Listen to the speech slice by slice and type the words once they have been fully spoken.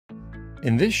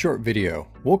In this short video,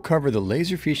 we'll cover the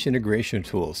Laserfiche integration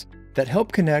tools that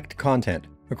help connect content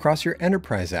across your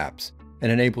enterprise apps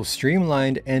and enable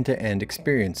streamlined end-to-end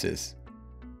experiences.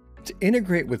 To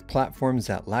integrate with platforms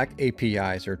that lack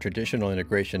APIs or traditional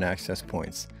integration access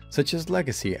points, such as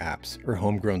legacy apps or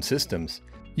homegrown systems,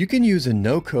 you can use a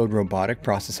no-code robotic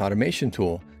process automation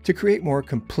tool to create more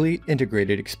complete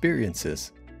integrated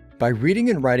experiences. By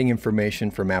reading and writing information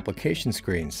from application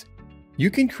screens, you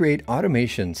can create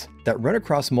automations that run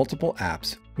across multiple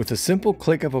apps with a simple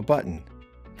click of a button.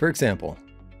 For example,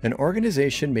 an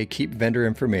organization may keep vendor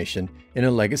information in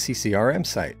a legacy CRM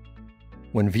site.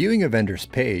 When viewing a vendor's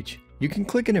page, you can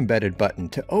click an embedded button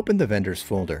to open the vendor's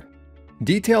folder.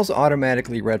 Details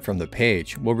automatically read from the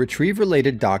page will retrieve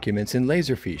related documents in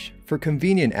Laserfiche for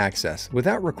convenient access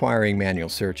without requiring manual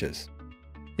searches.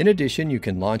 In addition, you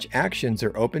can launch actions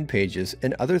or open pages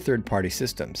in other third-party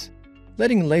systems,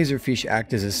 letting Laserfiche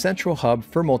act as a central hub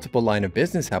for multiple line of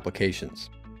business applications.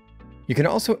 You can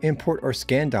also import or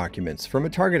scan documents from a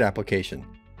target application.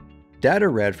 Data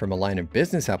read from a line of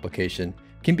business application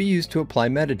can be used to apply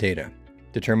metadata,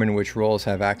 determine which roles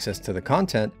have access to the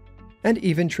content, and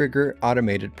even trigger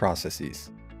automated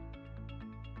processes.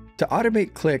 To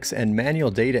automate clicks and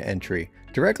manual data entry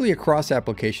directly across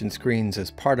application screens as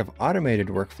part of automated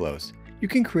workflows, you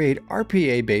can create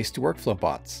RPA-based workflow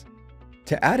bots.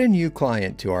 To add a new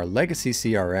client to our legacy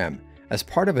CRM as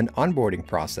part of an onboarding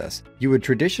process, you would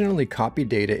traditionally copy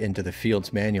data into the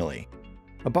fields manually.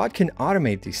 A bot can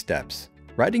automate these steps,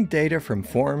 writing data from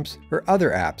forms or other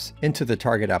apps into the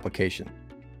target application.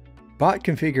 Bot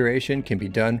configuration can be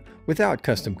done without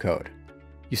custom code.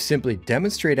 You simply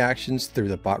demonstrate actions through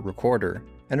the bot recorder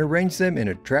and arrange them in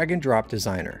a drag-and-drop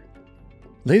designer.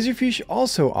 Laserfiche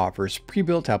also offers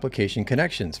pre-built application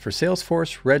connections for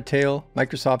Salesforce, Redtail,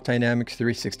 Microsoft Dynamics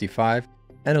 365,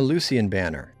 and a Lucian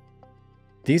banner.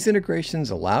 These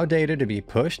integrations allow data to be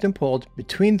pushed and pulled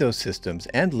between those systems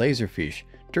and Laserfiche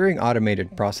during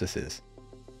automated processes.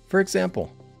 For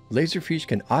example, Laserfiche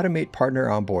can automate partner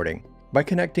onboarding by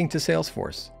connecting to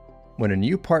Salesforce. When a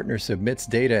new partner submits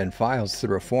data and files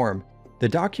through a form, the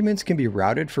documents can be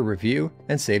routed for review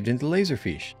and saved into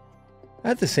Laserfiche.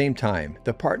 At the same time,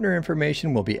 the partner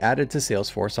information will be added to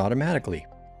Salesforce automatically.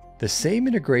 The same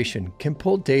integration can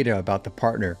pull data about the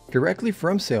partner directly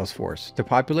from Salesforce to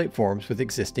populate forms with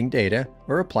existing data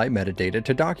or apply metadata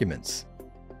to documents.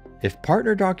 If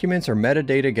partner documents or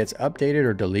metadata gets updated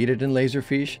or deleted in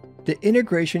Laserfiche, the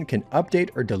integration can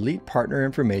update or delete partner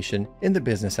information in the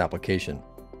business application.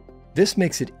 This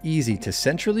makes it easy to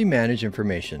centrally manage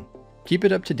information, keep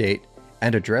it up to date,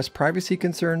 and address privacy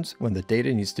concerns when the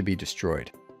data needs to be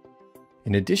destroyed.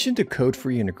 In addition to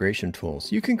code-free integration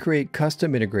tools, you can create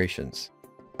custom integrations.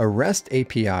 A REST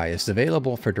API is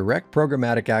available for direct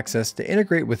programmatic access to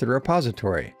integrate with a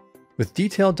repository, with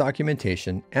detailed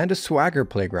documentation and a Swagger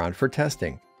playground for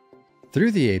testing.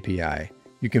 Through the API,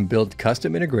 you can build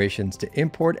custom integrations to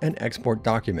import and export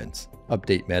documents,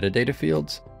 update metadata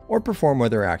fields, or perform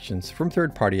other actions from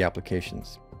third-party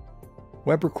applications.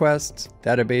 Web requests,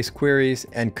 database queries,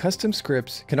 and custom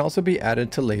scripts can also be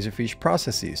added to Laserfiche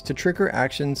processes to trigger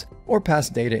actions or pass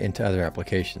data into other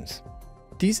applications.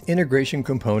 These integration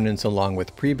components, along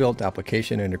with pre-built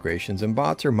application integrations and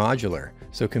bots, are modular,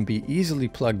 so can be easily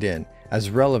plugged in as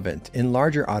relevant in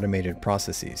larger automated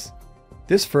processes.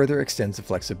 This further extends the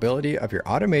flexibility of your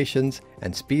automations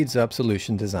and speeds up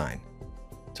solution design.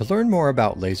 To learn more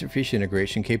about Laserfiche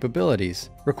integration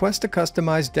capabilities, request a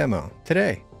customized demo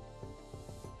today.